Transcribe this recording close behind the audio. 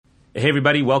Hey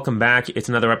everybody, welcome back. It's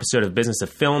another episode of Business of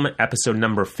Film, episode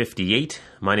number 58.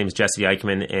 My name is Jesse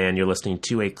Eichman, and you're listening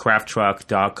to a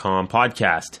crafttruck.com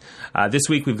podcast. This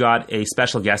week we've got a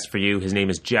special guest for you. His name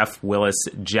is Jeff Willis.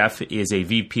 Jeff is a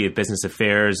VP of Business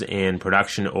Affairs and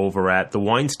Production over at the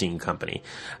Weinstein Company.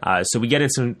 So we get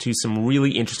into some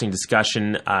really interesting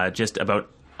discussion just about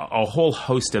a whole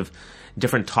host of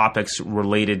different topics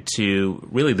related to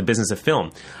really the business of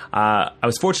film. I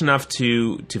was fortunate enough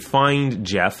to find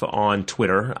Jeff on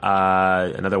Twitter,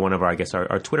 another one of our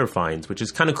Twitter finds, which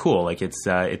is kind of cool. Like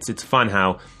it's fun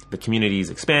how the community is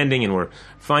expanding and we're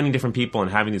finding different people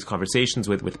and having these conversations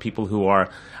with people who are,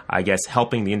 I guess,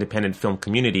 helping the independent film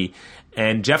community.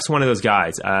 And Jeff's one of those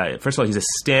guys. First of all, he's a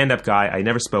stand-up guy. I'd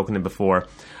never spoken to him before.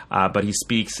 But he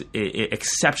speaks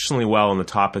exceptionally well on the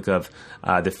topic of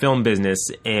the film business,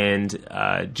 and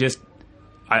I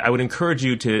would encourage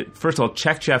you to, first of all,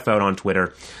 check Jeff out on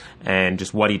Twitter and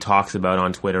just what he talks about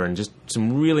on Twitter, and just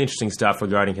some really interesting stuff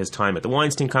regarding his time at the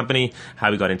Weinstein Company,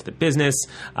 how he got into the business,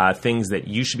 things that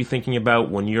you should be thinking about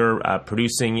when you're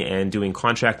producing and doing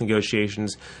contract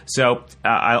negotiations. So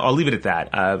I'll leave it at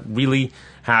that. Really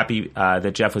happy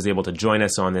that Jeff was able to join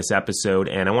us on this episode,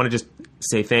 and I want to just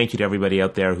say thank you to everybody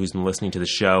out there who's been listening to the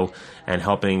show and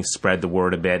helping spread the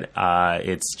word a bit.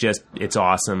 It's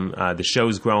awesome. The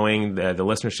show's growing, the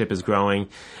listenership is growing,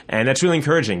 and that's really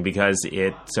encouraging because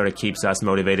it sort of keeps us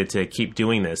motivated to keep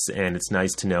doing this, and it's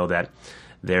nice to know that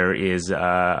there is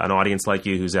an audience like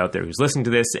you who's out there who's listening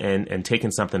to this and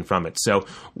taking something from it. So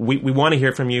we want to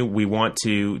hear from you. We want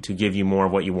to give you more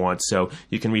of what you want. So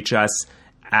you can reach us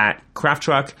at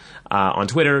CraftTruck on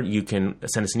Twitter. You can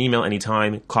send us an email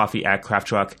anytime,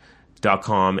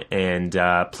 coffee@crafttruck.com. And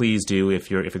please do,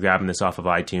 if you're grabbing this off of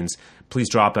iTunes, please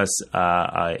drop us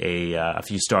a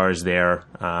few stars there.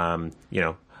 5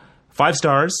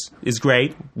 stars is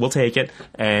great. We'll take it.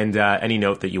 And any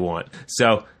note that you want.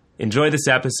 So enjoy this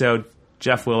episode.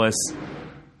 Jeff Willis,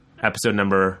 episode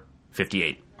number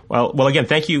 58. Well, again,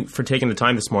 thank you for taking the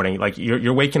time this morning. Like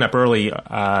you're waking up early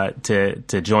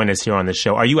to join us here on this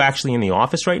show. Are you actually in the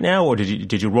office right now, or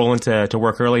did you roll into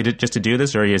work early just to do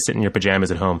this, or are you sitting in your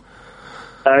pajamas at home?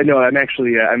 No, I'm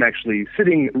actually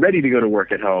sitting ready to go to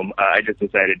work at home. I just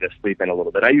decided to sleep in a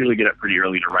little bit. I usually get up pretty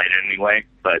early to write anyway,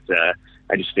 but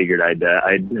I just figured I'd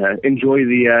enjoy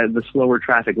the slower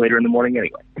traffic later in the morning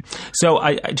anyway. So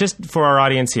I just for our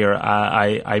audience here,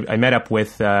 I met up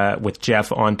with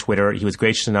Jeff on Twitter. He was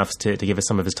gracious enough to give us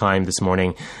some of his time this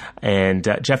morning. And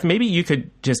Jeff, maybe you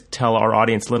could just tell our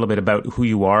audience a little bit about who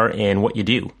you are and what you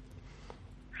do.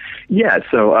 Yeah,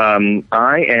 so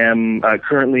I am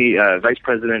currently Vice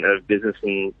President of Business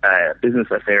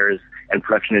Affairs and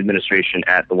Production Administration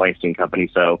at the Weinstein Company.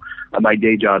 So my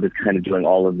day job is kind of doing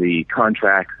all of the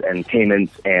contracts and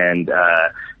payments and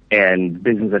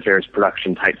business affairs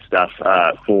production type stuff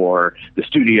for the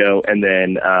studio, and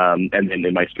then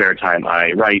in my spare time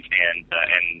I write and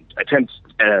attempt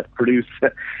produce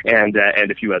and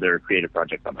a few other creative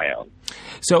projects on my own.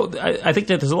 So I think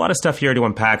that there's a lot of stuff here to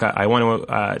unpack. I want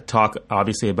to talk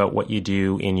obviously about what you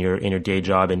do in your day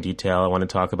job in detail. I want to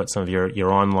talk about some of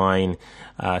your online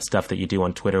stuff that you do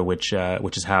on Twitter, which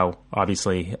is how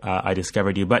obviously I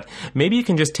discovered you. But maybe you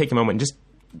can just take a moment and just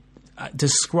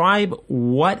describe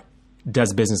what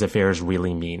does business affairs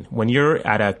really mean when you're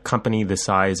at a company the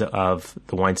size of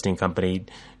the Weinstein Company,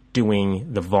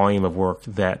 doing the volume of work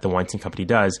that the Weinstein Company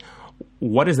does.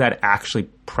 What does that actually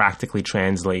practically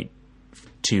translate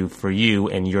to for you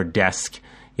and your desk,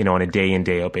 on a day in,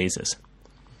 day out basis?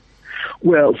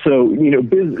 Well, so,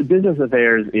 business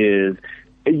affairs is,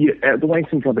 the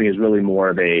Weinstein Company is really more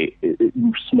of a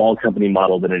small company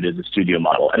model than it is a studio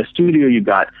model. At a studio, you've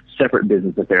got separate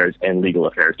business affairs and legal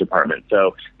affairs departments.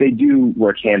 So they do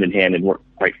work hand in hand and work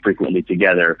quite frequently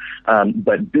together.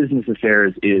 But business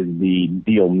affairs is the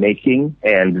deal making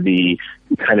and the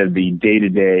kind of the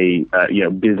day-to-day,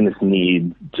 business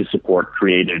needs to support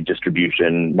creative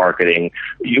distribution, marketing,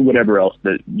 whatever else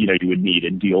that, you would need a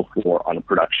deal for on a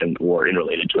production or in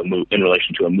relation to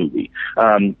a movie.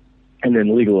 And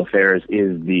then legal affairs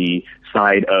is the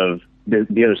side of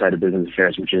the other side of business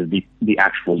affairs, which is the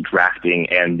actual drafting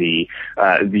and the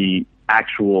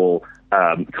actual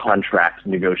contract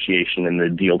negotiation and the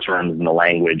deal terms and the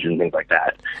language and things like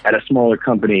that. At a smaller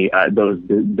company, those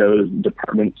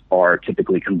departments are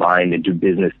typically combined into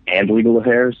business and legal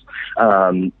affairs,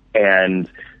 and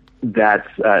that's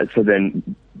so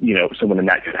then. Someone in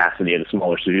that capacity at a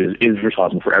smaller studio is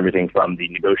responsible for everything from the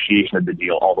negotiation of the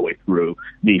deal all the way through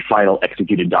the final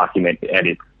executed document and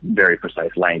its very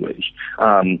precise language.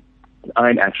 I'm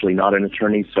actually not an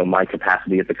attorney, so my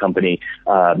capacity at the company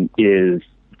is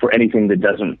for anything that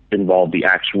doesn't involve the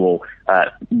actual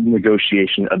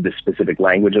negotiation of the specific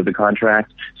language of the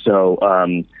contract. So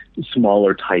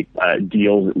smaller type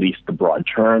deals, at least the broad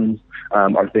terms,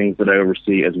 are things that I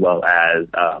oversee, as well as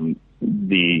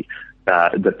the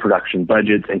production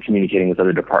budgets and communicating with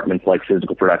other departments like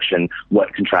physical production,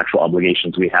 what contractual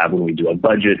obligations we have when we do a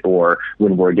budget or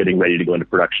when we're getting ready to go into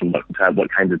production,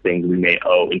 what kinds of things we may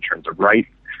owe in terms of rights,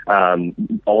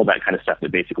 all that kind of stuff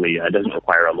that basically doesn't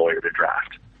require a lawyer to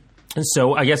draft. And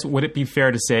so I guess, would it be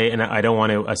fair to say, and I don't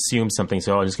want to assume something,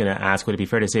 so I'm just going to ask, would it be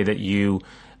fair to say that you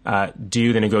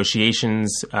do the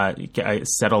negotiations,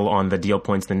 settle on the deal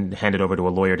points, then hand it over to a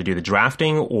lawyer to do the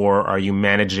drafting, or are you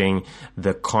managing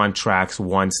the contracts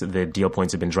once the deal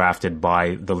points have been drafted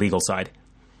by the legal side?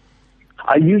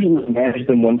 I usually manage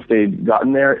them once they've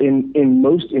gotten there. In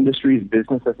most industries,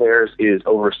 business affairs is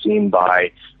overseen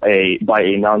by a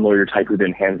non-lawyer type who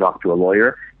then hands off to a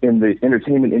lawyer. In the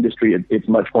entertainment industry, it's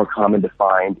much more common to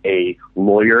find a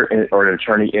lawyer or an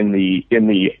attorney in the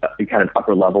kind of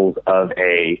upper levels of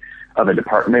a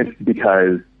department,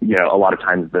 because a lot of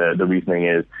times the reasoning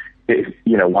is,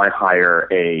 why hire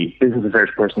a business affairs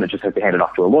person that just has to hand it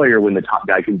off to a lawyer when the top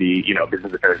guy can be a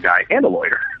business affairs guy and a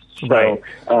lawyer. Right.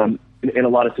 So in a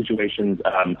lot of situations,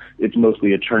 it's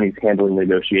mostly attorneys handling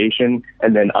negotiation,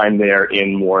 and then I'm there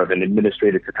in more of an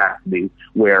administrative capacity,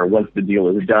 where once the deal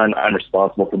is done, I'm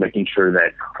responsible for making sure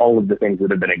that all of the things that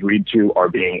have been agreed to are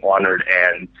being honored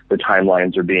and the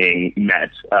timelines are being met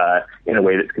in a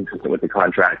way that's consistent with the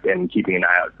contract, and keeping an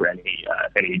eye out for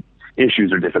any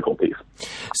issues or difficulties.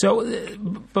 So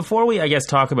before we,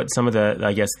 talk about some of the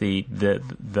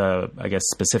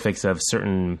specifics of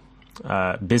certain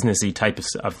businessy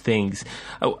types of things,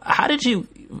 how did you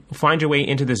find your way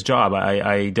into this job?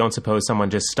 I don't suppose someone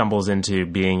just stumbles into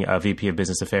being a VP of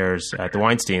Business Affairs at the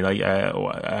Weinstein,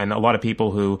 and a lot of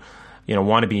people who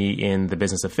want to be in the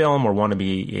business of film or want to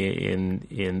be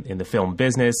in the film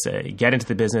business, get into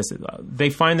the business. They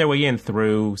find their way in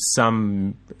through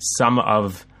some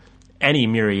of any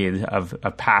myriad of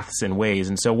paths and ways.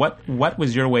 And so what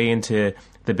was your way into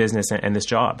the business and this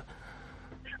job?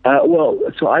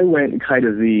 So I went kind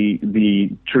of the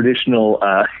traditional,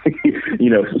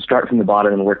 start from the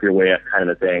bottom and work your way up kind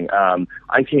of a thing.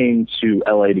 I came to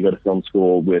LA to go to film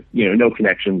school with, no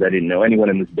connections. I didn't know anyone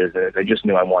in this business. I just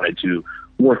knew I wanted to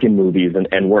work in movies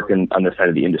and work on this side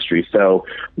of the industry. So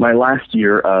my last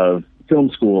year of film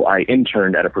school, I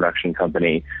interned at a production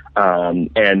company,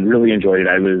 and really enjoyed it.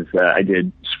 I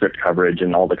did script coverage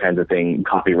and all the kinds of things,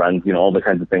 copy runs, all the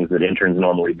kinds of things that interns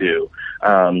normally do.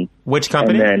 Which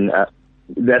company? And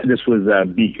then this was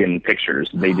Beacon Pictures.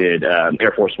 They did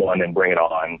Air Force One and Bring It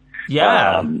On.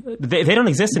 Yeah, they don't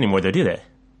exist anymore, though, do they?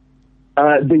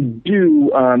 They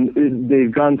do.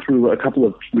 They've gone through a couple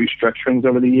of restructurings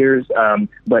over the years,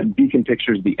 but Beacon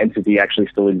Pictures, the entity, actually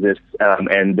still exists,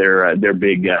 and their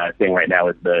big thing right now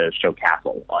is the show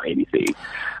Castle on ABC.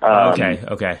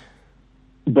 Okay.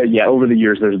 But yeah, over the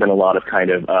years, there's been a lot of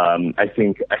kind of, I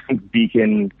think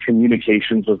Beacon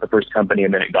Communications was the first company,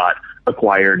 and then it got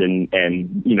acquired, and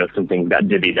some things got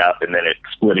divvied up, and then it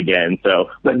split again. So,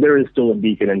 but there is still a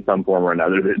Beacon in some form or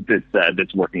another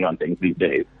that's working on things these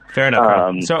days. Fair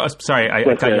enough. Sorry,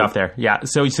 I cut you off there. Yeah.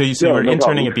 So you were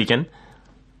interning at Beacon.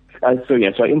 So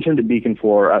I interned at Beacon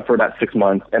for about 6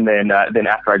 months, and then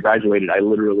after I graduated, I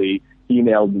literally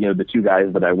emailed the two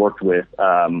guys that I worked with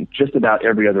just about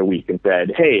every other week and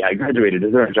said, "Hey, I graduated.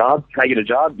 Is there a job? Can I get a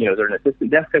job? Is there an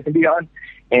assistant desk I can be on?"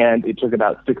 And it took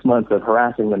about 6 months of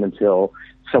harassing them until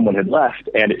someone had left,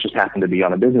 and it just happened to be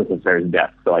on a business affairs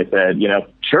desk. So I said,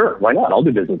 sure, why not? I'll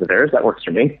do business affairs. That works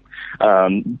for me.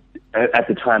 At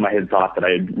the time, I had thought that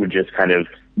I would just kind of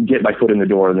get my foot in the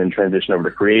door and then transition over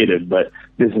to creative, but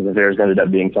business affairs ended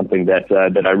up being something that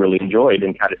I really enjoyed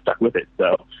and kind of stuck with it.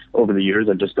 So over the years,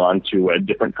 I've just gone to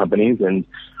different companies and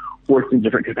worked in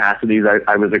different capacities.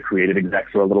 I was a creative exec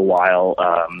for a little while.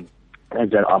 I've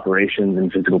done operations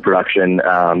and physical production,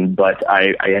 but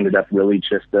I ended up really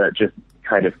just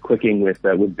kind of clicking with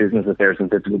business affairs and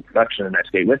physical production, and I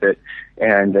stayed with it.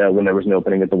 And when there was an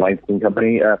opening at the Weinstein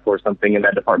Company for something in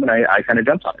that department, I kind of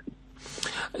jumped on it.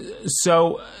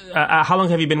 So how long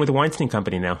have you been with the Weinstein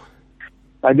Company now?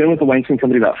 I've been with the Weinstein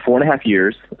Company about 4.5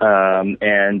 years,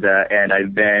 and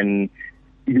I've been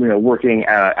working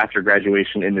after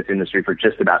graduation in this industry for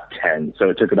just about 10. So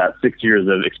it took about 6 years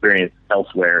of experience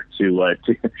elsewhere to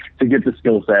get the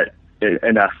skill set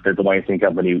enough that the Weinstein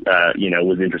Company,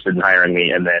 was interested in hiring me,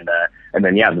 and then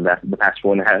the past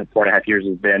 4.5 years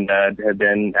have been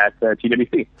at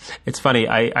TWC. It's funny.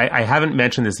 I haven't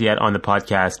mentioned this yet on the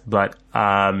podcast, but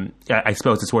I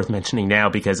suppose it's worth mentioning now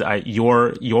because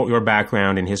your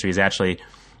background in history is actually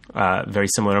very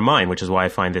similar to mine, which is why I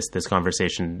find this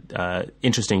conversation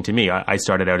interesting to me. I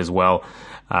started out as well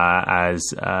as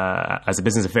a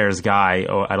business affairs guy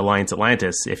at Alliance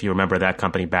Atlantis, if you remember that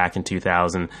company back in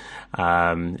 2000,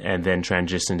 and then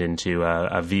transitioned into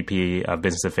a VP of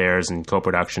business affairs and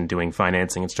co-production, doing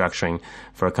financing and structuring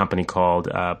for a company called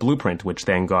Blueprint, which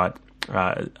then got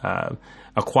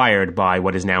acquired by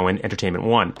what is now in Entertainment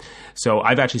One. So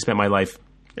I've actually spent my life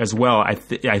as well, I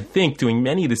think, doing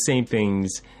many of the same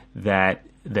things that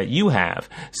you have.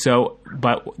 So,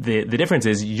 but the difference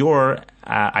is you're,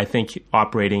 I think,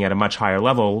 operating at a much higher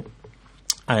level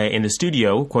in the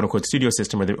studio, quote unquote, studio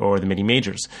system or the mini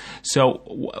majors.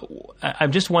 So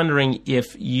I'm just wondering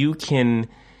if you can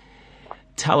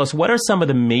tell us what are some of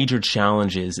the major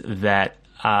challenges that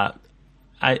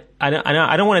I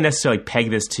don't want to necessarily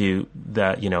peg this to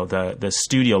the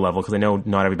studio level, because I know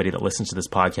not everybody that listens to this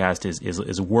podcast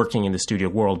is working in the studio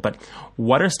world. But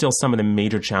what are still some of the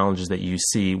major challenges that you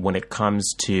see when it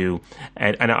comes to,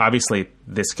 and obviously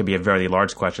this could be a very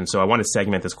large question, so I want to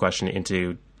segment this question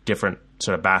into different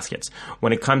sort of baskets.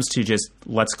 When it comes to just,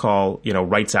 let's call,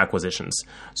 rights acquisitions.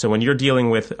 So when you're dealing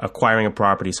with acquiring a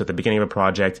property, so at the beginning of a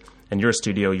project, and you're a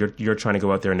studio, you're trying to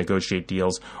go out there and negotiate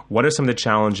deals. What are some of the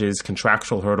challenges,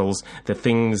 contractual hurdles, the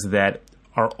things that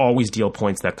are always deal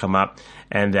points that come up,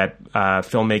 and that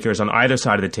filmmakers on either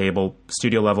side of the table,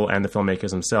 studio level and the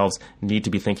filmmakers themselves, need to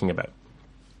be thinking about?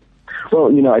 Well,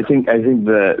 I think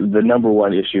the number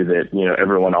one issue that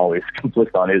everyone always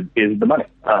conflicts on is the money.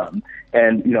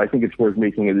 And I think it's worth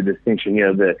making the distinction,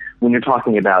 that when you're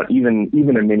talking about even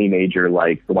a mini major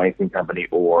like the Weinstein Company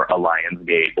or a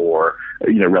Lionsgate or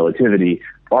Relativity,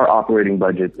 our operating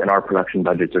budgets and our production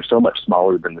budgets are so much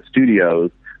smaller than the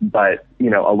studios. But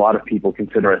a lot of people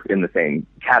consider us in the same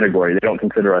category. They don't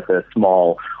consider us a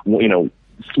small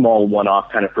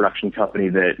one-off kind of production company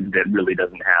that really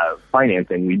doesn't have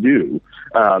financing. We do.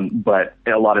 But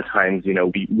a lot of times,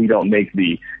 we don't make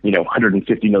the,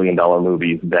 $150 million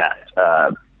movies that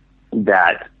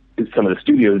some of the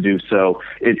studios do. So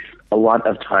it's a lot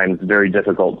of times very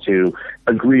difficult to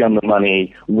agree on the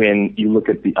money when you look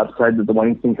at the upside that the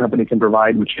Weinstein Company can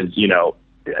provide, which is, in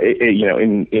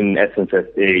essence,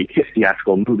 a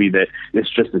theatrical movie that is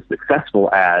just as successful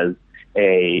as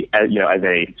a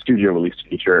studio released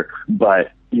feature,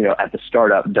 but at the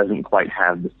startup doesn't quite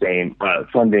have the same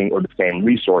funding or the same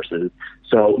resources.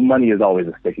 So money is always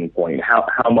a sticking point. How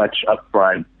much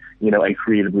upfront, and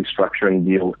creatively structuring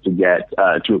deals to get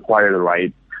to acquire the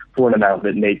rights for an amount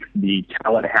that makes the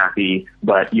talent happy,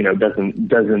 but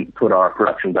doesn't put our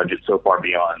production budget so far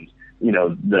beyond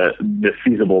the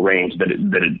feasible range that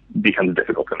it becomes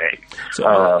difficult to make.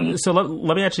 So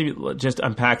let me actually just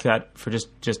unpack that for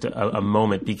just a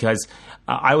moment, because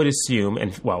I would assume,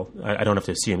 and well, I don't have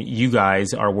to assume, you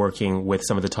guys are working with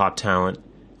some of the top talent,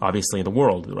 obviously, in the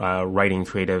world, writing,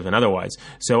 creative, and otherwise.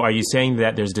 So are you saying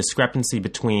that there's discrepancy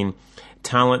between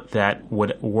talent that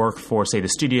would work for, say, the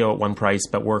studio at one price,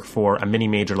 but work for a mini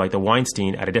major like the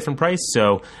Weinstein at a different price?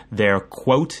 So their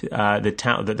quote,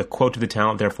 the quote of the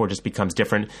talent, therefore, just becomes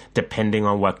different depending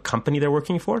on what company they're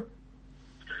working for?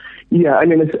 Yeah, I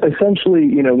mean, it's essentially,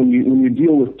 when you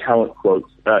deal with talent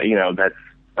quotes, that's,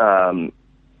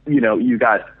 you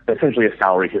got essentially a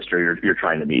salary history you're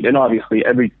trying to meet. And obviously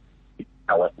every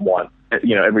talent wants,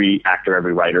 every actor,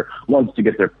 every writer wants to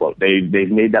get their quote.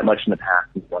 They've made that much in the past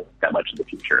and want that much in the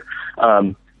future.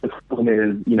 The problem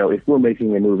is, if we're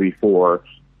making a movie for,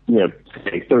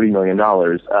 say $30 million,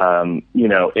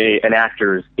 an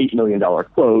actor's $8 million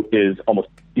quote is almost,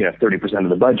 30% of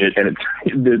the budget, and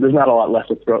there's not a lot left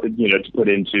to put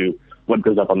into what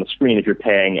goes up on the screen if you're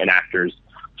paying an actor's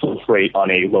full freight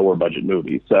on a lower budget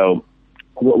movie. So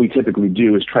what we typically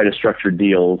do is try to structure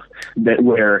deals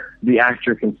where the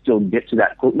actor can still get to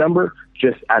that quote number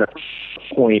just at a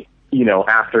point,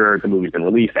 after the movie's been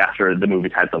released, after the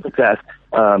movie's had some success.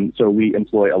 So we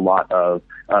employ a lot of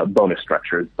bonus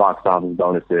structures, box office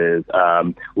bonuses,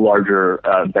 larger,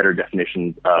 better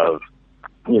definitions of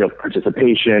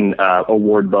participation,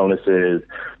 award bonuses,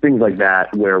 things like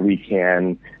that, where we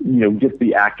can, get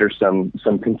the actor some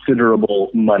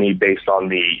considerable money based on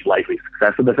the likely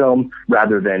success of the film,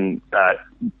 rather than,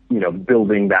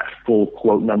 building that full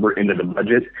quote number into the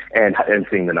budget and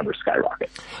seeing the numbers skyrocket.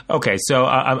 Okay, so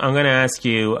I'm going to ask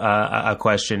you a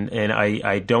question, and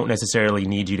I don't necessarily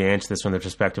need you to answer this from the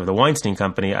perspective of the Weinstein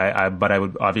Company, but I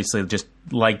would obviously just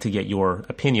like to get your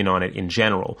opinion on it in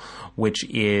general, which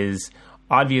is,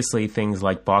 obviously, things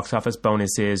like box office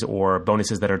bonuses or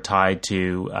bonuses that are tied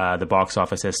to the box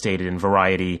office as stated in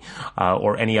Variety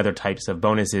or any other types of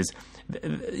bonuses,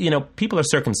 people are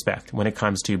circumspect when it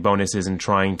comes to bonuses and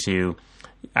trying to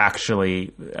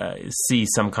actually see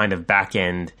some kind of back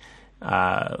end,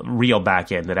 real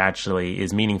back end that actually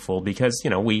is meaningful, because,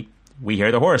 we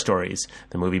hear the horror stories.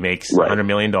 The movie makes $100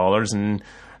 million, and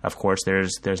of course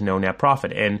there's no net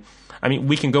profit. And I mean,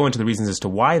 we can go into the reasons as to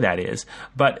why that is,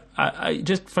 but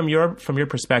just from your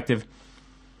perspective,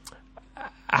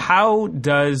 how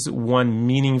does one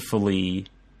meaningfully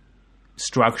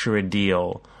structure a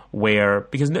deal where,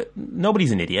 because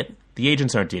nobody's an idiot, the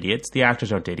agents aren't idiots, the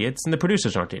actors aren't idiots, and the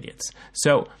producers aren't idiots.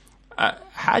 So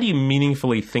how do you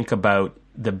meaningfully think about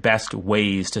the best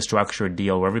ways to structure a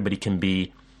deal where everybody can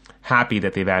be happy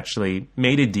that they've actually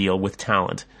made a deal with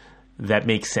talent that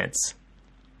makes sense?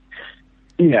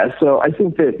 Yeah, so I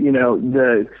think that,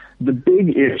 the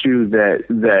big issue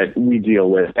that we deal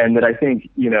with, and that I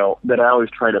think, that I always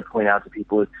try to point out to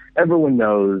people, is everyone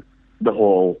knows the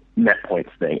whole net points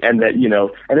thing, and that,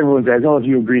 and everyone says, oh, if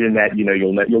you agree to net,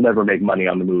 you'll never make money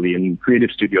on the movie, and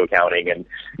creative studio accounting, and,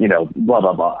 blah,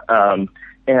 blah, blah.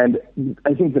 And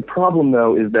I think the problem,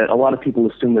 though, is that a lot of people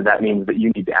assume that means that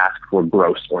you need to ask for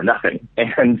gross or nothing.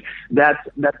 And that's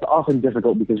often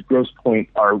difficult, because gross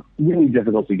points are really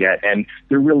difficult to get, and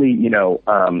they're really,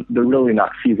 they're really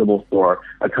not feasible for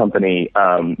a company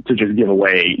to just give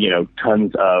away,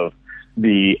 tons of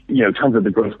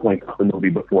the gross points of the movie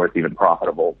before it's even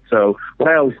profitable. So what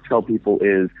I always tell people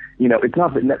is, it's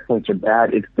not that net points are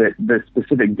bad, it's that the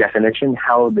specific definition,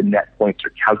 how the net points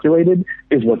are calculated,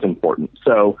 is what's important.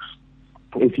 So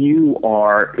if you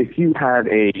have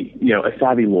a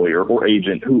savvy lawyer or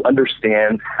agent who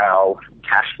understands how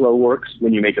cash flow works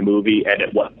when you make a movie, and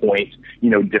at what point,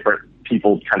 different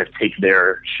people kind of take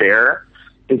their share,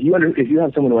 if you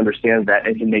have someone who understands that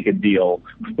and can make a deal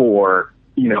for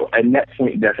a net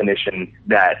point definition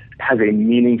that has a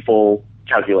meaningful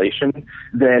calculation,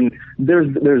 then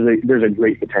there's a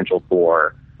great potential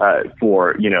for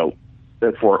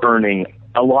earning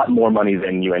a lot more money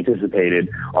than you anticipated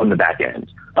on the back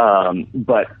end.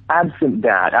 But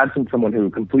absent someone who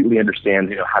completely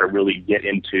understands, how to really get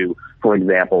into, for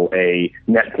example, a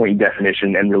net point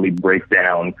definition and really break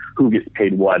down who gets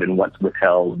paid what and what's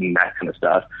withheld and that kind of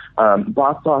stuff,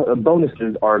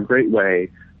 bonuses are a great way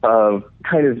of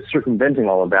kind of circumventing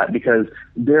all of that, because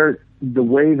the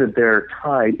way that they're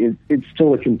tied is, it's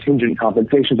still a contingent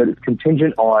compensation, but it's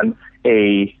contingent on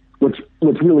what's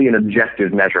really an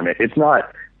objective measurement. It's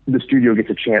not the studio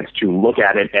gets a chance to look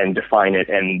at it and define it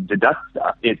and deduct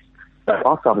stuff. It's a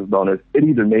box office bonus. It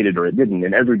either made it or it didn't,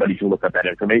 and everybody can look up that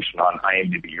information on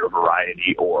IMDb or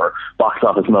Variety or Box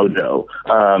Office Mojo.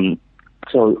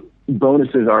 So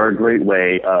bonuses are a great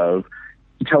way of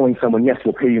telling someone, yes,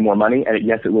 we'll pay you more money, and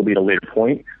yes, it will be at a later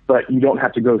point, but you don't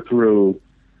have to go through,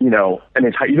 you don't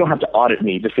have to audit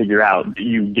me to figure out that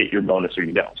you get your bonus or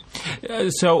you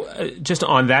don't. So just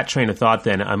on that train of thought,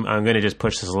 then, I'm going to just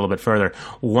push this a little bit further.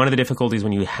 One of the difficulties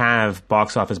when you have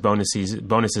box office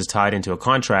bonuses tied into a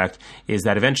contract is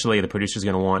that eventually the producer is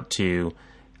going to want to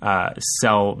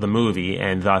sell the movie,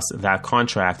 and thus that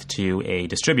contract, to a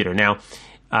distributor. Now,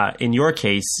 in your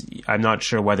case, I'm not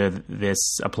sure whether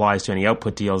this applies to any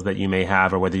output deals that you may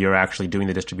have, or whether you're actually doing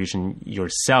the distribution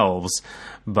yourselves.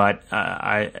 But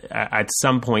at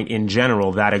some point, in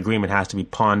general, that agreement has to be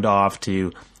pawned off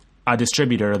to a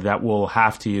distributor that will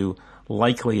have to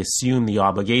likely assume the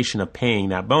obligation of paying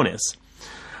that bonus.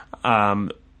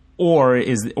 Or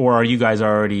are you guys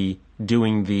already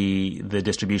doing the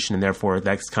distribution, and therefore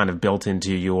that's kind of built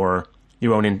into your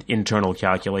own internal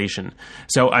calculation?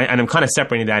 So I'm kind of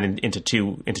separating that into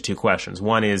two questions.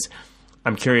 One is,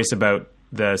 I'm curious about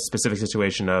the specific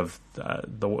situation of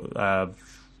the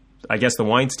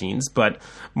Weinsteins, but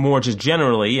more just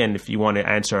generally, and if you want to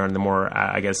answer on the more,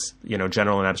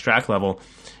 general and abstract level,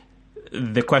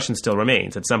 the question still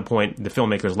remains. At some point, the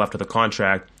filmmaker is left with a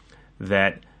contract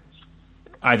that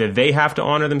either they have to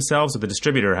honor themselves or the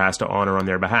distributor has to honor on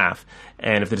their behalf.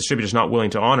 And if the distributor's not willing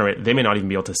to honor it, they may not even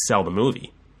be able to sell the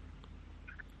movie.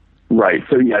 Right.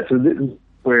 So, so this is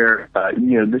where,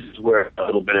 this is where a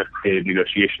little bit of creative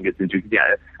negotiation gets into.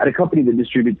 Yeah, at a company that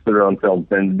distributes their own films,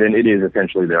 then it is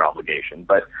essentially their obligation.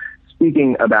 But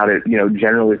speaking about it,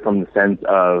 generally from the sense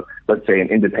of, let's say, an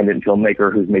independent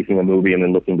filmmaker who's making a movie and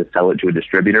then looking to sell it to a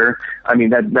distributor, I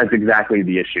mean, that's exactly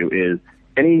the issue. Is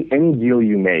any deal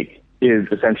you make is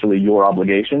essentially your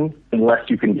obligation unless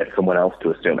you can get someone else to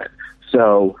assume it.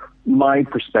 So my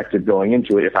perspective going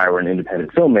into it, if I were an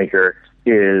independent filmmaker,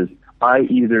 is I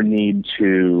either need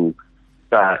to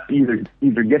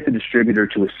either get the distributor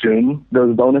to assume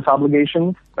those bonus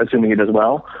obligations, assuming it does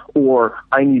well, or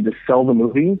I need to sell the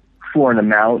movie for an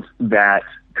amount that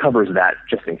covers that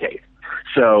just in case.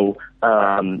 So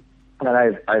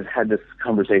and I've had this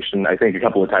conversation, I think, a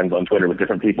couple of times on Twitter with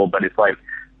different people, but it's like,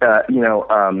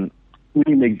 when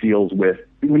you make deals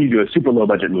when you do a super low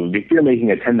budget movie, if you're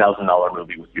making a $10,000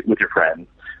 movie with your friends,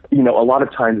 a lot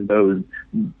of times those,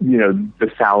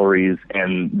 the salaries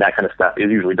and that kind of stuff is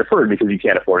usually deferred because you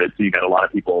can't afford it. So you got a lot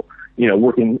of people,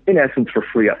 working in essence for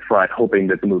free up front, hoping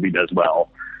that the movie does well,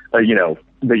 that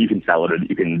you can sell it or that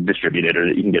you can distribute it or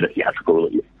that you can get a theatrical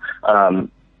release.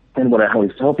 And what I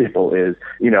always tell people is,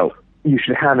 you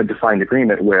should have a defined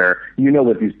agreement where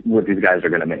what these guys are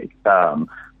going to make.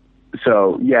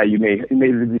 So yeah,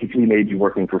 the VP may be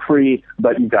working for free,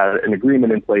 but you've got an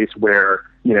agreement in place where,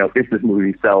 if this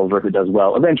movie sells or if it does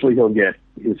well, eventually he'll get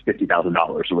his $50,000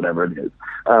 or whatever it is.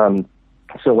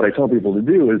 So what I tell people to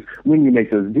do is when you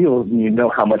make those deals, you know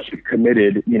how much you've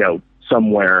committed,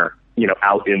 somewhere,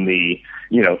 out in the,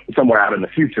 somewhere out in the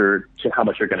future to how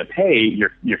much you're going to pay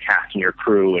your cast and your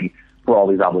crew and for all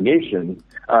these obligations.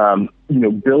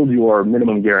 Build your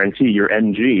minimum guarantee, your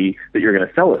NG that you're going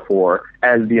to sell it for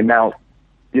as the amount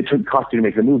it cost you to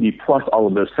make the movie plus all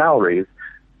of those salaries,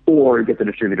 or get the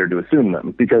distributor to assume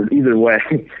them. Because either way,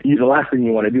 the last thing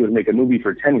you want to do is make a movie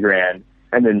for $10,000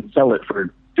 and then sell it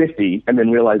for $50,000 and then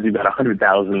realize you've got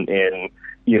 $100,000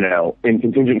 in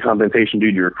contingent compensation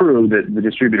due to your crew that the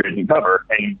distributor didn't cover,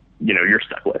 and you're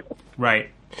stuck with. Right.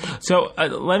 So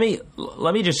let me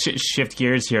just shift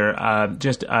gears here.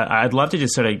 I'd love to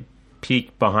just sort of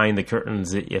peek behind the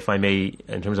curtains, if I may,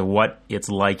 in terms of what it's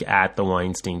like at the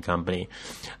Weinstein Company.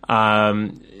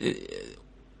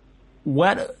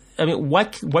 What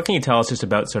can you tell us just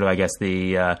about sort of, I guess,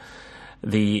 the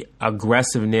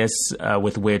aggressiveness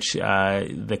with which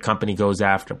the company goes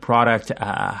after product?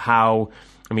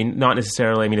 Not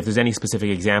necessarily. If there's any specific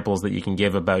examples that you can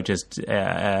give about just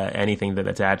anything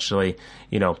that's actually,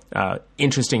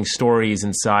 interesting stories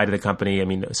inside of the company.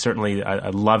 Certainly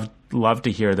I'd love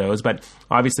to hear those. But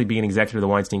obviously, being an executive of the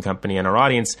Weinstein Company and our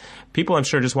audience, people I'm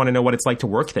sure just want to know what it's like to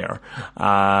work there,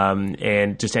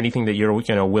 and just anything that you're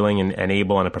willing and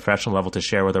able on a professional level to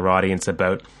share with our audience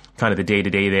about kind of the day to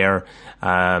day there,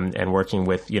 and working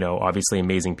with obviously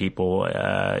amazing people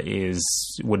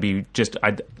would be just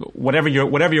whatever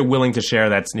you're willing to share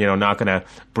that's not going to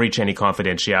breach any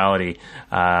confidentiality.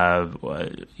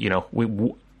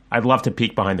 I'd love to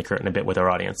peek behind the curtain a bit with our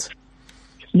audience.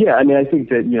 Yeah, I think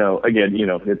that again,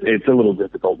 it's a little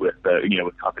difficult with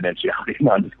with confidentiality and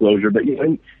non-disclosure, but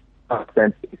in a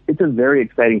sense, it's a very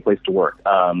exciting place to work.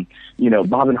 Bob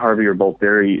and Harvey are both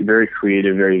very, very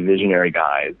creative, very visionary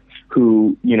guys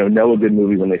who know a good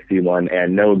movie when they see one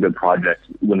and know a good project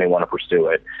when they want to pursue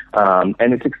it.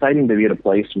 And it's exciting to be at a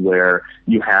place where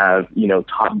you have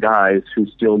top guys who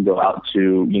still go out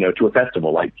to to a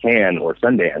festival like Cannes or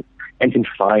Sundance and can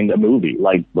find a movie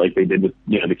like they did with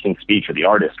The King's Speech or The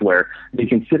Artist, where they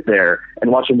can sit there and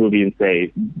watch a movie and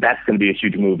say, that's going to be a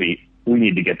huge movie, we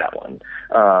need to get that one.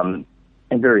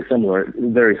 And very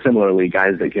similarly,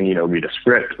 guys that can read a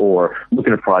script or look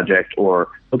at a project or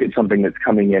look at something that's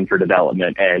coming in for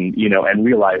development and and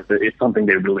realize that it's something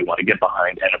they really want to get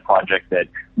behind and a project that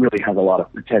really has a lot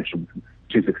of potential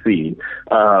to succeed.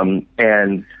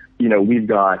 And we've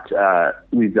got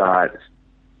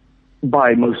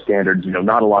by most standards,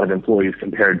 not a lot of employees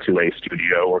compared to a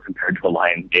studio or compared to a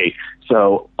Lionsgate.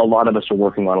 So a lot of us are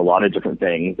working on a lot of different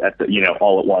things at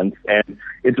all at once. And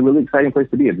it's a really exciting place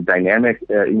to be. It's dynamic.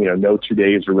 No 2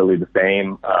 days are really the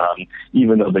same.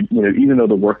 Even though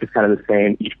the work is kind of the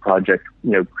same, each project,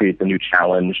 creates a new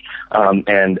challenge.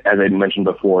 And as I mentioned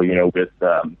before, with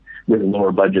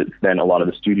lower budgets than a lot of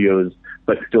the studios,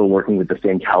 but still working with the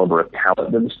same caliber of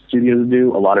talent that the studios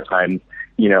do, a lot of times,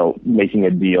 making a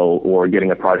deal or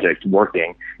getting a project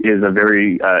working is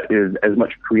is as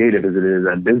much creative as it is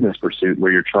a business pursuit,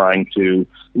 where you're trying to,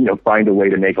 find a way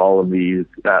to make all of these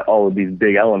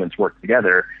big elements work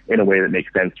together in a way that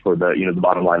makes sense for the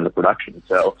bottom line of the production.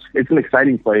 So it's an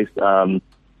exciting place. I've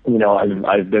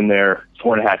been there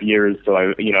 4.5 years, so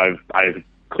I've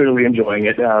clearly enjoying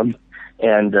it.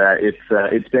 And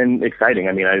it's been exciting.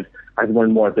 I've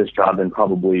learned more at this job than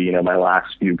probably, my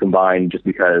last few combined, just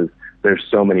because there's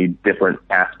so many different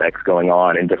aspects going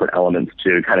on and different elements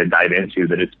to kind of dive into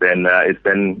that it's been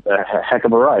a heck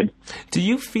of a ride. Do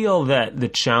you feel that the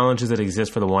challenges that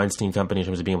exist for the Weinstein Company in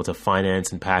terms of being able to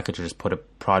finance and package or just put a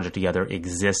project together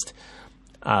exist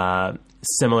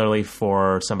similarly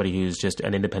for somebody who's just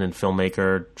an independent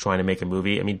filmmaker trying to make a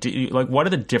movie? What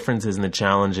are the differences and the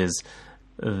challenges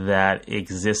that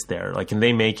exist there? Can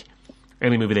they make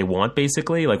any movie they want,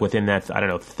 basically, like within that, I don't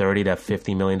know, $30 to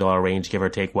 $50 million range, give or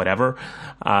take, whatever,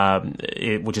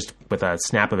 it would just with a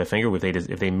snap of a finger,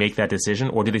 if they make that decision,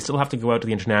 or do they still have to go out to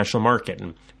the international market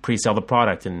and pre-sell the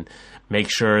product and make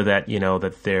sure that,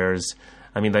 that there's,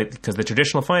 because the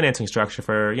traditional financing structure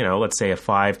for, let's say a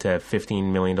 $5 to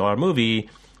 $15 million movie,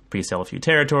 pre-sell a few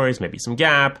territories, maybe some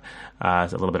gap, a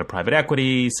little bit of private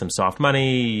equity, some soft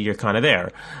money, you're kind of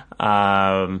there.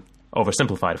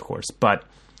 Oversimplified, of course. But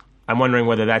I'm wondering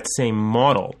whether that same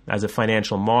model, as a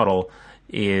financial model,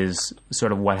 is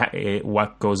sort of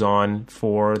what goes on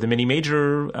for the mini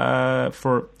major,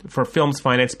 for films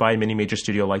financed by a mini major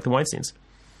studio like the Weinsteins.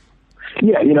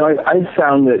 Yeah, I've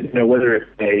found that, whether it's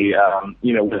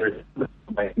whether it's a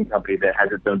licensing company that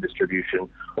has its own distribution,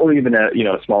 or even a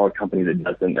smaller company that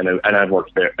doesn't, and I've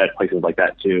worked there at places like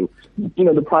that too.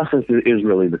 The process is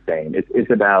really the same.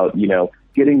 It's about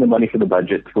getting the money for the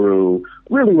budget through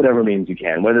really whatever means you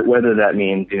can, whether that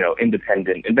means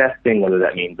independent investing, whether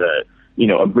that means a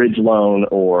bridge loan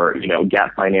or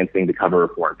gap financing to cover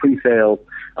foreign pre-sales.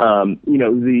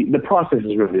 The process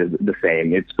is really the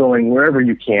same. It's going wherever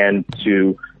you can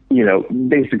to,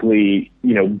 basically,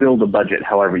 build a budget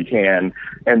however you can,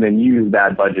 and then use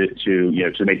that budget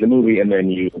to make the movie, and then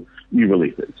you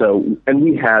release it. So, and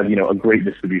we have, a great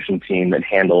distribution team that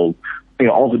handles,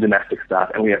 all the domestic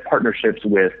stuff, and we have partnerships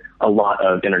with a lot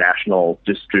of international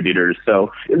distributors.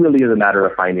 So it really is a matter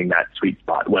of finding that sweet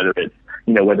spot, whether it's,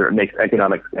 whether it makes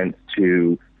economic sense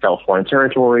to sell foreign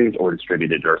territories or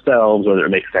distribute it ourselves, whether it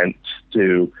makes sense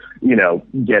to,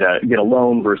 get a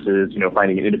loan versus,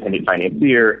 finding an independent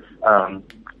financier.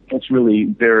 It's really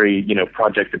very,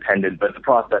 project dependent, but the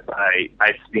process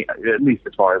I've seen, at least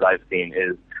as far as I've seen,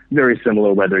 is very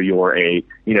similar whether you're a,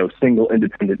 single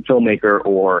independent filmmaker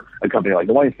or a company like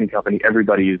the Weinstein Company.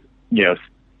 Everybody's,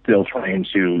 still trying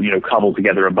to, cobble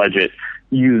together a budget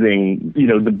using,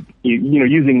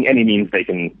 using any means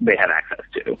they have access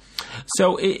to.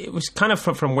 So it was kind of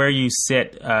from where you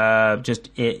sit, just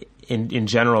in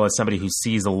general, as somebody who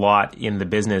sees a lot in the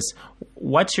business,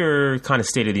 what's your kind of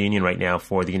state of the union right now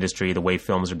for the industry, the way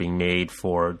films are being made,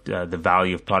 for the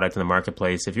value of product in the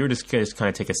marketplace? If you were just kind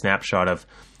of take a snapshot of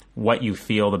what you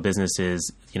feel the business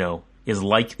is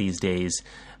like these days,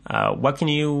 what can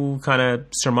you kind of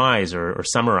surmise or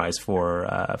summarize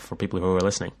for people who are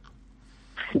listening?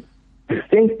 I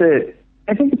think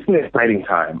it's an exciting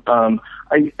time.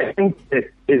 I think that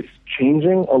it's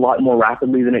changing a lot more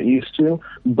rapidly than it used to,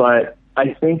 but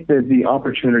I think that the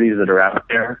opportunities that are out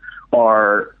there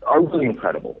are really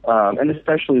incredible, and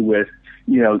especially with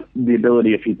the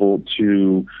ability of people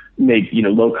to make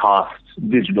low cost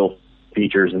digital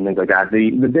features and things like that.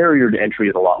 The barrier to entry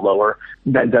is a lot lower.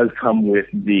 That does come with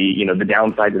the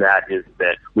downside to that is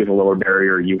that with a lower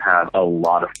barrier, you have a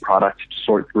lot of product to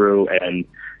sort through, and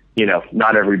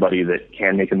not everybody that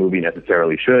can make a movie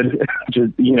necessarily should.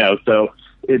 So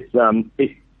it's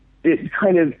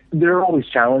kind of, there are always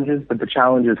challenges, but the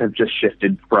challenges have just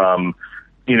shifted from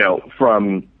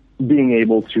being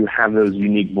able to have those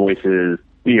unique voices,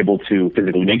 be able to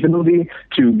physically make the movie,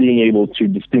 to being able to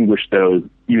distinguish those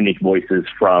unique voices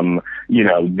from,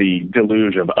 the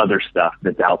deluge of other stuff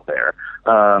that's out there.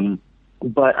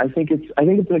 But I think it's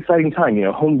an exciting time.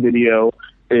 Home video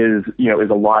is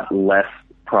a lot less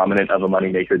prominent of a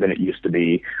moneymaker than it used to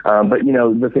be. But,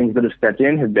 the things that have stepped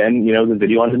in have been, the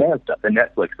video on demand stuff, the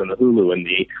Netflix and the Hulu and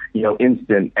the,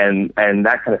 instant and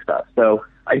that kind of stuff. So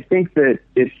I think that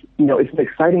it's an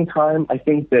exciting time. I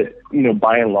think that,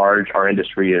 by and large, our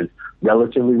industry is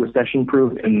relatively recession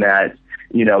proof in that,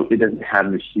 it doesn't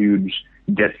have the huge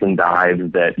dips and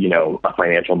dives that, a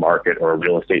financial market or a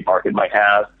real estate market might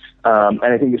have. And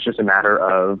I think it's just a matter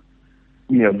of,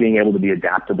 being able to be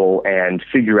adaptable and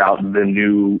figure out the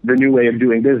new way of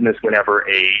doing business whenever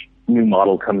a new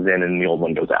model comes in and the old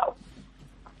one goes out.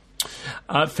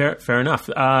 Fair enough.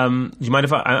 Do you mind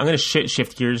if I'm going to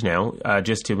shift gears now,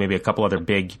 just to maybe a couple other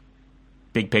big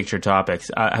picture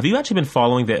topics. Have you actually been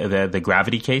following the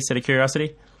Gravity case, out of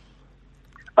curiosity?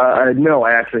 No,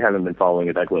 I actually haven't been following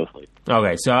it that closely.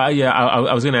 Okay, so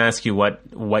I was going to ask you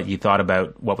what you thought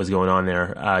about what was going on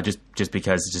there, just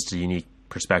because it's just a unique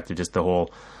perspective, just the whole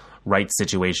rights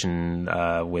situation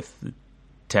with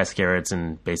Tess Gerrits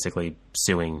and basically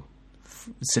suing,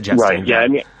 suggesting. Right.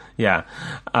 Yeah. Yeah,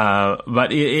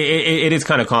 but it is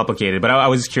kind of complicated. But I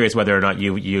was just curious whether or not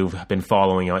you've been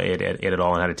following it at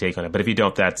all and had a take on it. But if you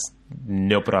don't, that's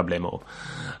no problemo.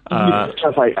 I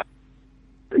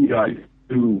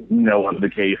do know of the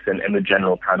case and the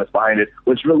general premise behind it.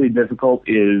 What's really difficult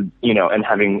is, and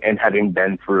having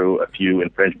been through a few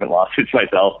infringement lawsuits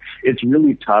myself, it's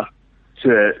really tough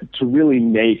to really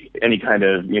make any kind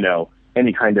of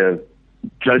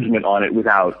judgment on it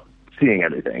without seeing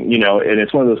everything, and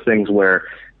it's one of those things where,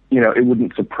 it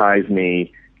wouldn't surprise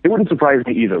me. It wouldn't surprise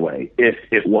me either way if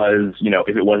it was,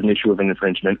 if it was an issue of an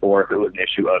infringement or if it was an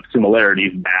issue of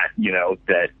similarities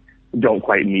that don't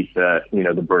quite meet the,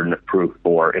 the burden of proof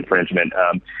for infringement.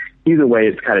 Either way,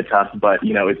 it's kind of tough, but,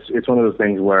 it's one of those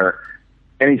things where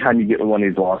anytime you get one of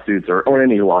these lawsuits or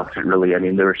any lawsuit really, I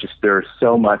mean, there's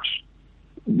so much,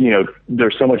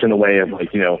 there's so much in the way of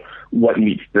what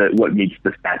meets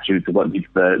the statutes, what meets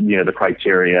the, the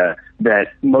criteria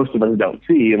that most of us don't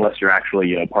see unless you're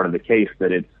actually, part of the case,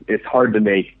 that it's hard to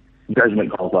make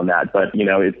judgment calls on that. But,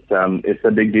 it's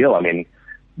a big deal. I mean,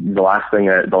 the last thing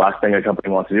a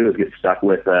company wants to do is get stuck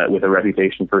with a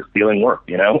reputation for stealing work,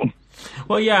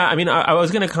 Well, yeah, I mean, I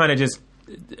was going to kind of just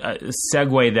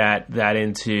segue that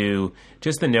into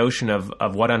just the notion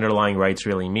of what underlying rights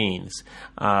really means,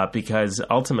 because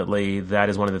ultimately that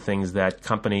is one of the things that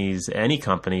any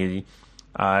company,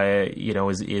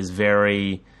 is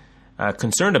very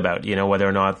concerned about, whether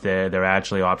or not they're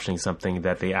actually optioning something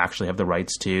that they actually have the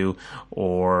rights to,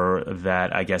 or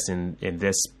that, I guess in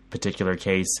this particular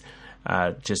case,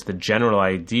 just the general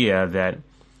idea that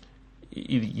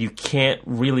you can't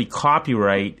really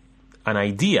copyright an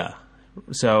idea.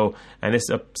 So, and this,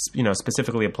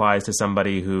 specifically applies to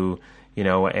somebody who,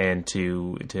 and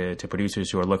to producers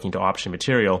who are looking to option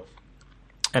material.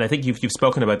 And I think you've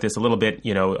spoken about this a little bit,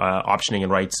 optioning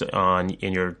and rights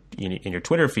in your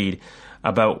Twitter feed,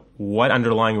 about what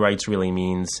underlying rights really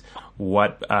means,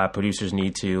 what producers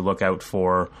need to look out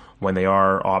for when they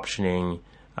are optioning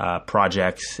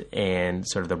projects, and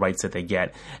sort of the rights that they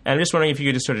get. And I'm just wondering if you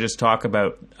could just sort of talk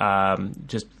about,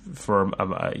 just for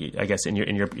I guess in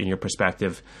your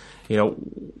perspective,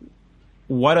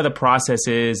 what are the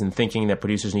processes and thinking that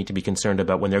producers need to be concerned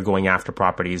about when they're going after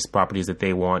properties that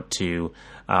they want to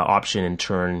option and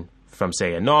turn from,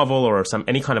 say, a novel or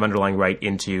any kind of underlying right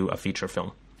into a feature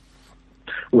film?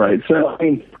 Right. So, I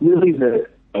mean, really the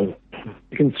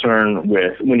concern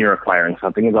with when you're acquiring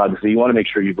something is obviously you want to make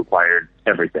sure you've acquired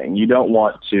everything. You don't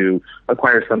want to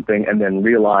acquire something and then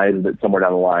realize that somewhere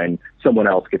down the line someone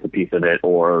else gets a piece of it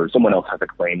or someone else has a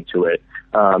claim to it.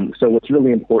 So what's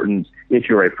really important if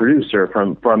you're a producer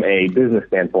from a business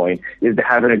standpoint is to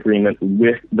have an agreement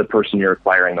with the person you're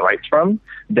acquiring the rights from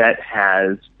that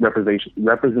has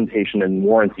representation and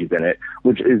warranties in it,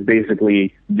 which is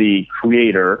basically the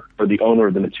creator or the owner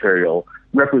of the material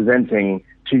representing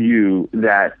to you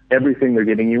that everything they're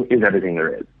giving you is everything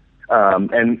there is.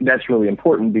 And that's really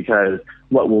important because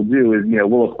what we'll do is,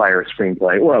 we'll acquire a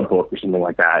screenplay or a book or something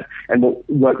like that. And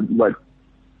what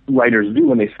writers do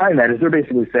when they sign that is they're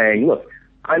basically saying, look,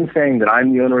 I'm saying that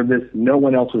I'm the owner of this. No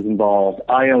one else was involved.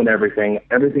 I own everything,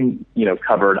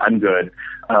 covered. I'm good.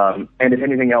 And if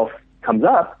anything else comes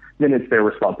up, then it's their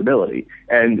responsibility.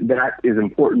 And that is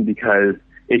important because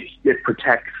it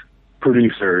protects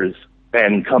producers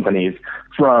and companies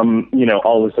from,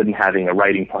 all of a sudden having a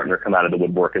writing partner come out of the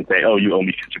woodwork and say, oh, you owe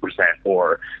me 50%,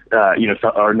 or,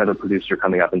 or another producer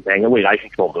coming up and saying, oh, wait, I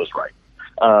control those rights.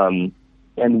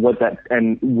 And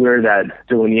where that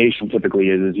delineation typically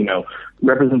is,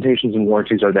 representations and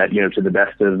warranties are that, to the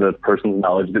best of the person's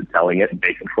knowledge that's selling it,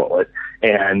 they control it.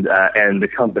 And the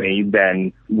company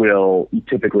then will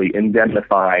typically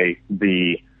indemnify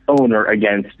the owner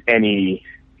against any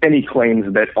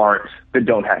claims that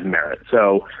don't have merit.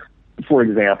 So, for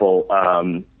example,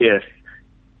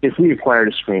 if we acquired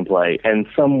a screenplay and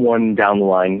someone down the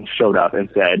line showed up and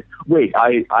said, wait,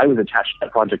 I was attached to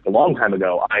that project a long time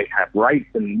ago, I have rights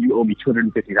and you owe me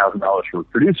 $250,000 for a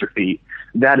producer fee,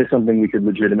 that is something we could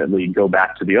legitimately go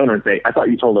back to the owner and say, I thought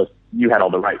you told us you had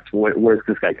all the rights. Where's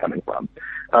this guy coming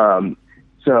from?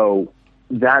 So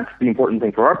that's the important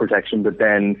thing for our protection, but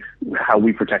then how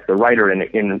we protect the writer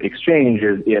in exchange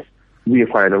is if we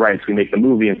acquire the rights, we make the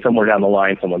movie, and somewhere down the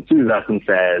line someone sues us and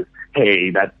says,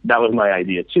 hey, that was my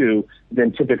idea too,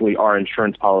 then typically our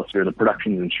insurance policy or the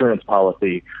production's insurance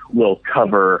policy will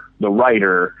cover the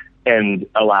writer and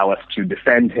allow us to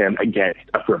defend him against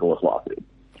a frivolous lawsuit.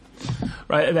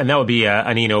 Right, and that would be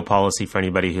an E&O policy for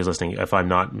anybody who's listening, if I'm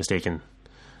not mistaken,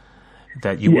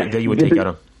 that you would take out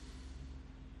on.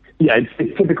 Yeah,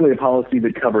 it's typically a policy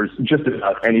that covers just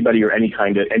about anybody or any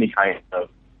kind of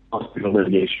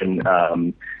litigation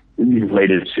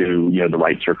related to the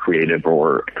rights or creative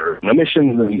or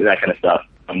omissions and that kind of stuff.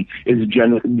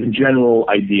 The general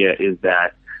idea is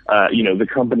that the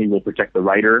company will protect the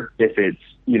writer if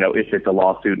it's a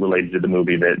lawsuit related to the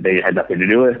movie that they had nothing to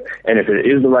do with, and if it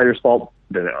is the writer's fault,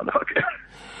 then they're on the hook.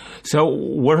 So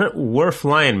we're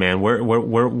flying, man.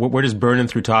 We're just burning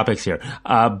through topics here.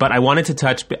 But I wanted to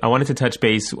touch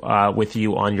base with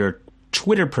you on your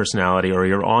Twitter personality or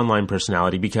your online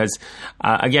personality, because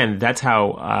again, that's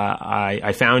how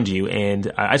I found you.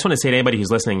 And I just want to say to anybody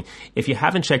who's listening, if you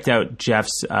haven't checked out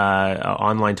Jeff's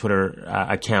online Twitter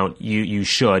account, you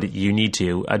should. You need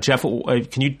to. Jeff,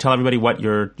 can you tell everybody what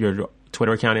your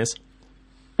Twitter account is?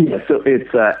 Yeah, so it's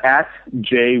at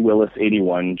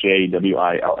jwillis81,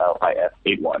 JWILLIS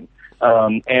 81.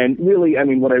 And really, I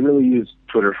mean, what I really use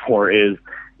Twitter for is,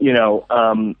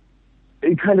 kind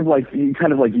of like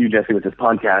you, Jesse, with this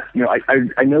podcast.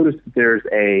 I noticed that there's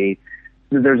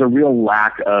a real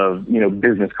lack of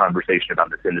business conversation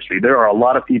about this industry. There are a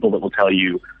lot of people that will tell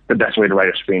you the best way to write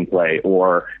a screenplay,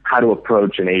 or how to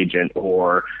approach an agent,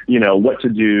 or what to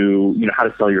do, how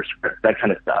to sell your script, that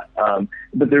kind of stuff.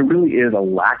 But there really is a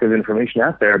lack of information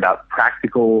out there about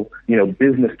practical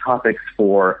business topics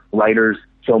for writers,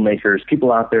 filmmakers,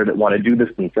 people out there that want to do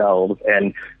this themselves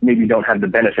and maybe don't have the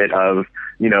benefit of,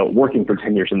 working for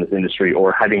 10 years in this industry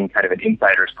or having kind of an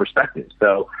insider's perspective.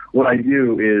 So what I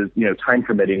do is, time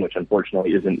permitting, which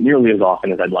unfortunately isn't nearly as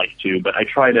often as I'd like to, but I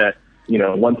try to,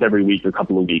 once every week or a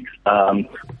couple of weeks,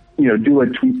 do a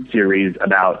tweet series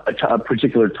about a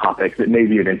particular topic that may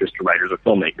be of interest to writers or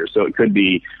filmmakers. So it could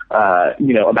be,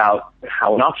 about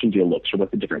how an auction deal looks, or what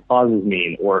the different clauses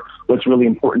mean, or what's really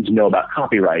important to know about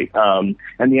copyright. And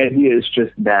the idea is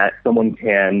just that someone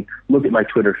can look at my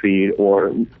Twitter feed,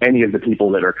 or any of the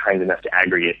people that are kind enough to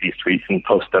aggregate these tweets and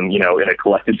post them, in a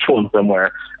collected form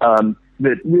somewhere.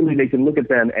 That really they can look at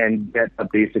them and get a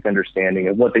basic understanding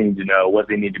of what they need to know, what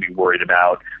they need to be worried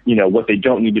about, what they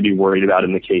don't need to be worried about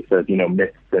in the case of,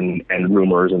 myths and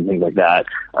rumors and things like that.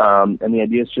 And the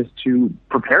idea is just to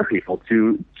prepare people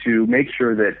to make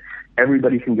sure that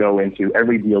everybody can go into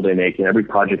every deal they make and every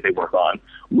project they work on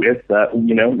with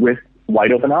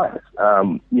wide open eyes,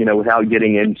 without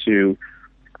getting into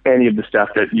any of the stuff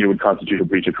that would constitute a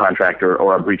breach of contract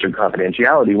or a breach of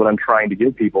confidentiality. What I'm trying to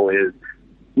give people is,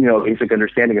 a basic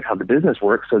understanding of how the business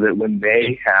works, so that when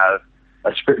they have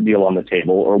a script deal on the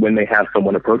table, or when they have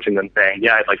someone approaching them saying,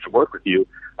 yeah, I'd like to work with you,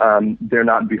 they're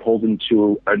not beholden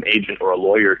to an agent or a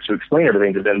lawyer to explain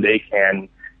everything to them. They can,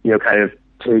 kind of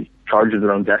take charge of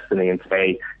their own destiny and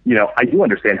say, I do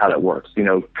understand how that works.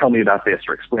 Tell me about this,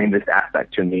 or explain this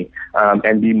aspect to me,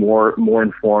 and be more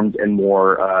informed and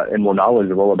more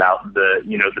knowledgeable about the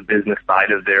business side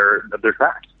of their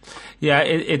craft. Yeah,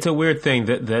 it's a weird thing,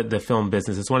 the film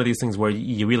business. It's one of these things where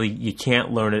you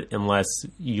can't learn it unless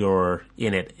you're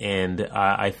in it. And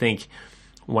I think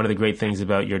one of the great things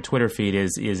about your Twitter feed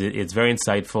is it's very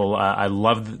insightful. I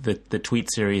love the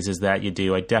tweet series that you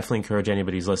do. I definitely encourage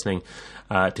anybody who's listening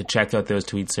to check out those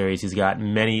tweet series. He's got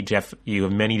Jeff, you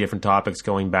have many different topics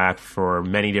going back for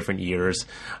many different years,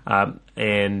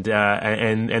 and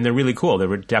they're really cool. They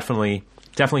were definitely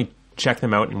check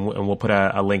them out, and we'll put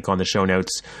a link on the show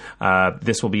notes.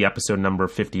 This will be episode number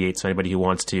 58, so anybody who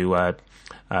wants to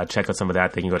check out some of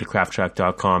that, they can go to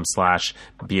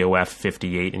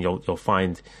crafttrack.com/BOF58, and you'll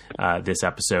find this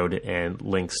episode and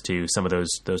links to some of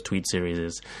those tweet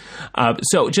series.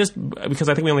 So just because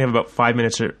I think we only have about 5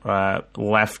 minutes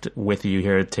left with you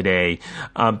here today,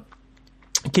 can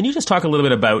you just talk a little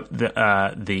bit about the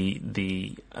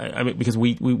I mean, because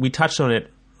we touched on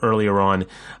it earlier on,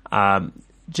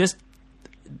 just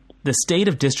the state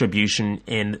of distribution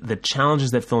and the challenges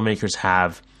that filmmakers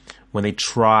have when they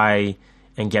try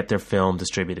and get their film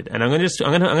distributed. And I'm going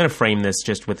to frame this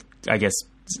just with, I guess,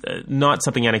 not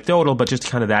something anecdotal, but just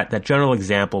kind of that general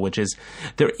example, which is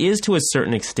there is, to a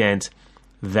certain extent,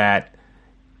 that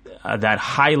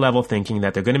high level thinking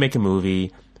that they're going to make a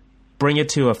movie, bring it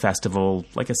to a festival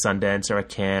like a Sundance or a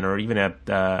Cannes or even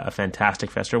a Fantastic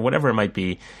Fest or whatever it might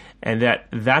be, and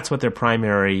that's what their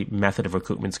primary method of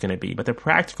recruitment is going to be. But the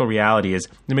practical reality is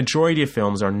the majority of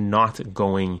films are not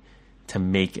going to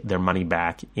make their money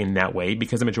back in that way,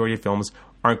 because the majority of films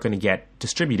aren't going to get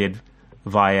distributed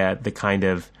via the kind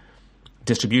of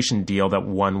distribution deal that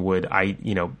one would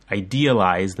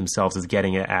idealize themselves as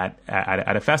getting at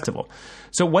a festival.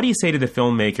 So what do you say to the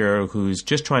filmmaker who's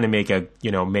just trying to make a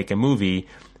movie,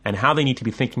 and how they need to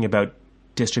be thinking about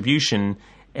distribution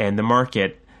and the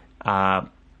market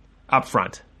up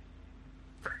front?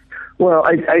 Well,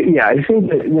 I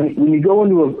think that when you go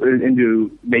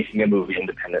into making a movie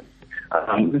independent,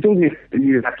 the things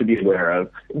you have to be aware of,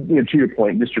 to your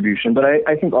point, distribution, but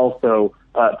I think also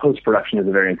post-production is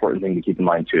a very important thing to keep in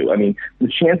mind too. I mean, the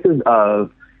chances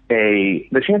of a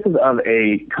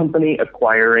company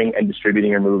acquiring and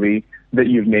distributing a movie that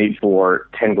you've made for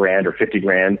 $10,000 or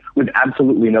 $50,000 with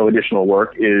absolutely no additional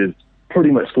work is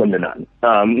pretty much slim to none.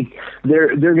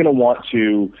 They're going to want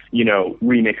to,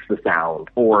 remix the sound,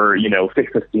 or,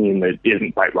 fix a scene that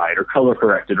isn't quite right, or color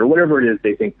corrected, or whatever it is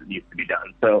they think that needs to be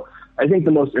done. So I think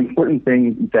the most important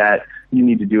thing that you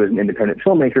need to do as an independent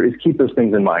filmmaker is keep those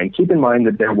things in mind. Keep in mind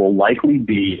that there will likely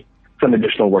be some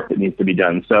additional work that needs to be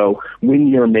done. So when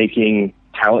you're making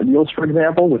talent deals, for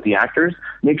example, with the actors,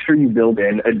 make sure you build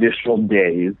in additional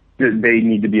days that they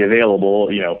need to be available,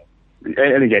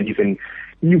 and again, you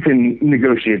can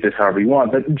negotiate this however you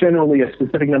want, but generally a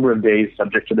specific number of days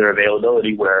subject to their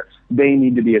availability where they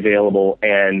need to be available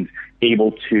and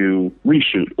able to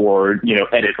reshoot or,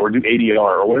 edit or do ADR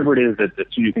or whatever it is that the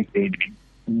studio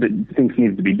thinks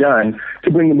needs to be done to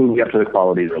bring the movie up to the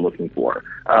quality they're looking for.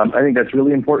 I think that's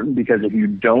really important because if you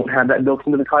don't have that built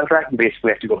into the contract, you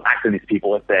basically have to go back to these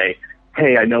people and say,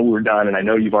 hey, I know we're done and I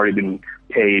know you've already been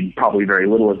paid probably very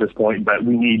little at this point, but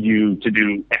we need you to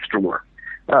do extra work.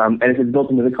 And if it's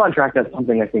built into the contract, that's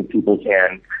something I think people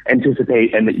can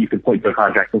anticipate and that you could point to a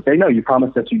contract and say, no, you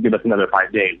promised us you'd give us another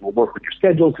 5 days. We'll work with your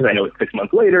schedule because I know it's 6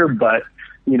 months later, but,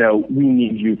 we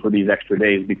need you for these extra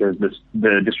days because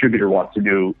the distributor wants to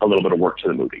do a little bit of work to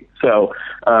the movie. So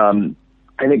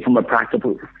I think from a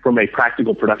practical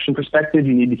production perspective,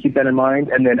 you need to keep that in mind.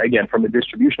 And then, again, from a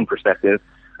distribution perspective,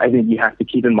 I think you have to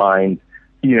keep in mind,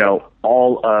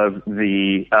 all of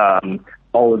the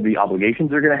obligations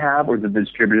they're going to have or that the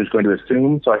distributor is going to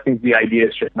assume. So I think the idea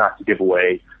is just not to give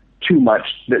away too much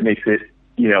that makes it,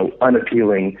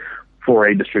 unappealing for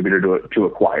a distributor to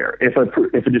acquire. If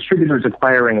a distributor is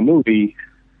acquiring a movie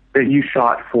that you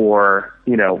shot for,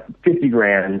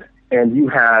 $50,000 and you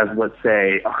have, let's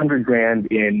say,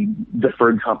 $100,000 in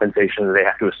deferred compensation that they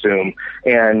have to assume,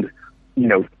 and,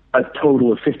 a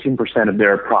total of 15% of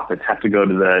their profits have to go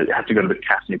to the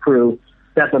cast and crew,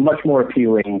 that's a much more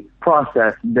appealing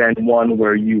process than one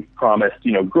where you've promised,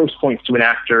 gross points to an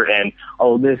actor and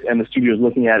all of this, and the studio is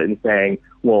looking at it and saying,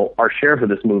 well, our share for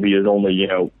this movie is only,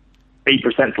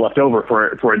 8% left over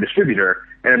for a distributor,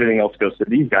 and everything else goes to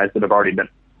these guys that have already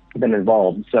been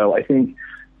involved. So I think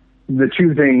the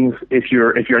two things, if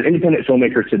you're an independent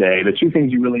filmmaker today, the two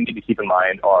things you really need to keep in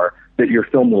mind are that your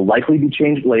film will likely be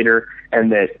changed later,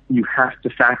 and that you have to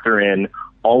factor in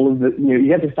all of the,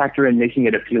 you have to factor in making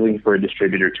it appealing for a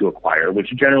distributor to acquire,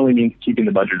 which generally means keeping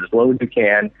the budget as low as you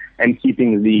can and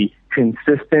keeping the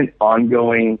consistent,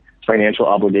 ongoing financial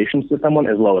obligations to someone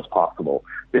as low as possible.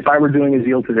 If I were doing a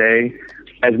deal today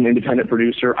as an independent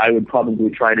producer, I would probably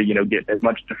try to, get as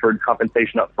much deferred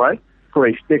compensation up front for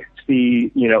a fixed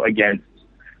fee, against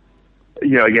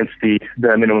the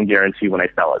minimum guarantee when I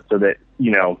sell it, so that,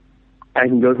 I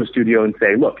can go to the studio and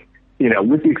say, look,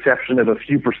 with the exception of a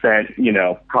few percent,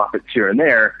 profits here and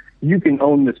there, you can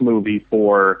own this movie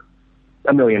for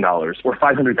 $1 million or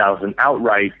 $500,000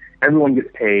 outright. Everyone gets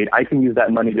paid. I can use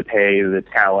that money to pay the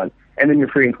talent, and then you're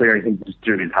free and clear and you can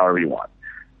distribute it however you want.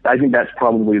 I think that's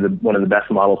probably one of the best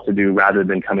models to do, rather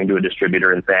than coming to a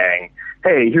distributor and saying,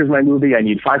 hey, here's my movie. I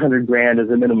need $500,000 as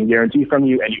a minimum guarantee from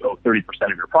you, and you owe 30%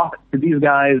 of your profits to these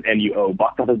guys, and you owe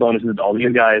box office bonuses to all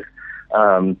these guys.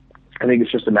 I think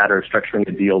it's just a matter of structuring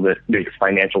a deal that makes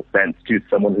financial sense to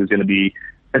someone who's going to be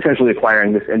essentially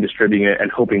acquiring this and distributing it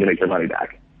and hoping to make their money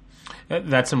back.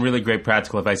 That's some really great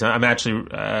practical advice. I'm actually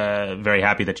very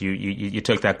happy that you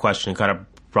took that question and kind of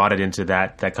brought it into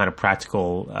that kind of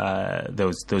practical,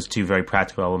 those two very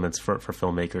practical elements for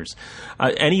filmmakers.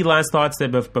 Any last thoughts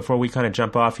that before we kind of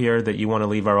jump off here that you want to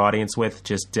leave our audience with?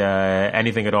 Just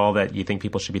anything at all that you think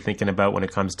people should be thinking about when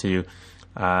it comes to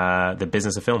the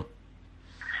business of film?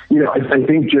 I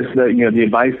think just the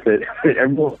advice that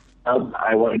everyone,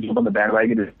 I want to jump on the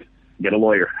bandwagon is get a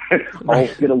lawyer.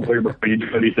 Always get a lawyer before you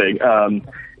do anything.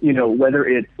 Whether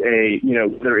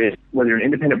you're an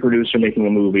independent producer making a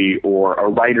movie or a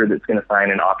writer that's going to sign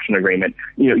an option agreement,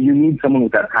 you need someone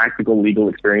with that practical legal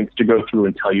experience to go through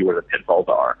and tell you where the pitfalls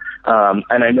are.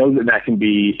 And I know that can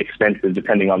be expensive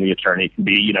depending on the attorney. It can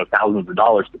be, thousands of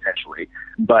dollars potentially.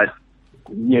 But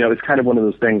it's kind of one of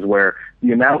those things where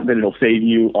the amount that it'll save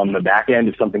you on the back end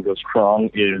if something goes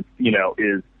wrong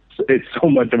it's so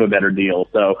much of a better deal.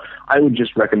 So I would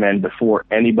just recommend before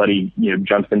anybody,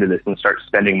 jumps into this and starts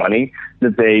spending money,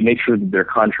 that they make sure that their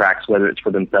contracts, whether it's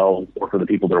for themselves or for the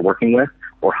people they're working with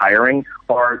or hiring,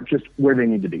 are just where they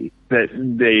need to be. That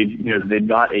they've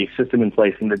got a system in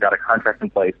place and they've got a contract in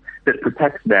place that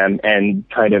protects them and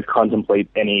kind of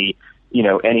contemplates any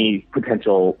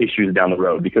potential issues down the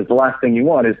road. Because the last thing you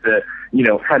want is to,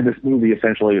 have this movie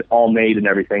essentially all made and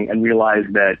everything and realize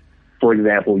that, for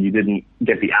example, you didn't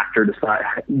get the actor's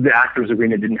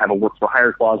agreement didn't have a work for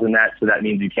hire clause in that, so that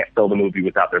means you can't sell the movie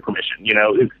without their permission.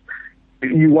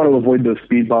 You want to avoid those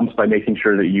speed bumps by making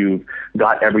sure that you've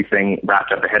got everything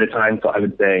wrapped up ahead of time. So I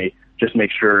would say just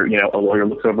make sure, a lawyer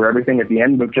looks over everything at the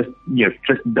end, but just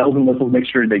bells and whistles, make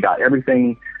sure they got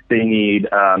everything they need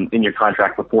in your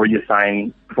contract before you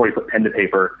put pen to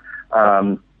paper.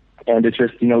 And it's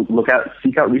just,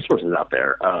 seek out resources out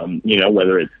there.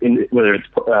 Whether it's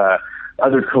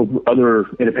other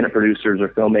independent producers or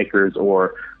filmmakers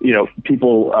or,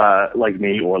 people like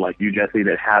me or like you, Jesse,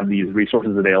 that have these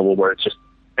resources available where it's just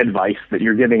advice that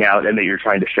you're giving out and that you're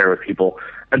trying to share with people.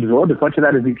 Absorb as much of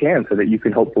that as you can so that you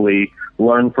can hopefully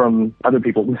learn from other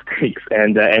people's mistakes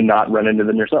and not run into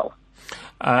them yourself.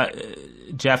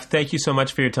 Jeff, thank you so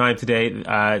much for your time today.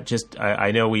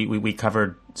 I know we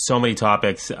covered so many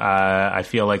topics. I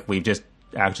feel like we've just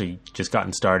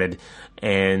gotten started,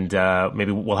 and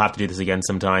maybe we'll have to do this again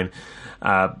sometime.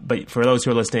 But for those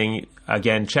who are listening,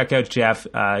 again, check out Jeff.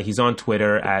 He's on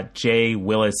Twitter at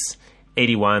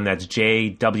jwillis81. That's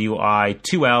JWI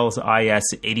 2Ls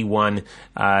IS 81.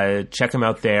 Check him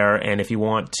out there. And if you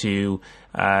want to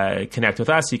connect with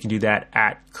us, you can do that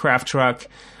at Craft Truck.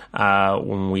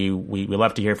 When we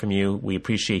love to hear from you. We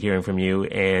appreciate hearing from you.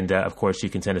 And of course, you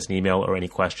can send us an email or any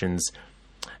questions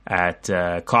at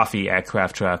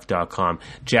coffee@crafttruck.com.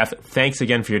 Jeff, thanks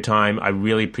again for your time. I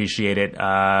really appreciate it.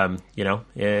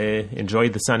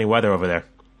 Enjoyed the sunny weather over there.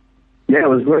 Yeah, it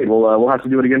was great. We'll have to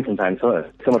do it again sometime. So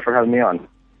much for having me on.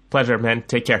 Pleasure, man.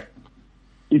 Take care.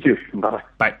 You too. Bye.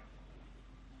 Bye.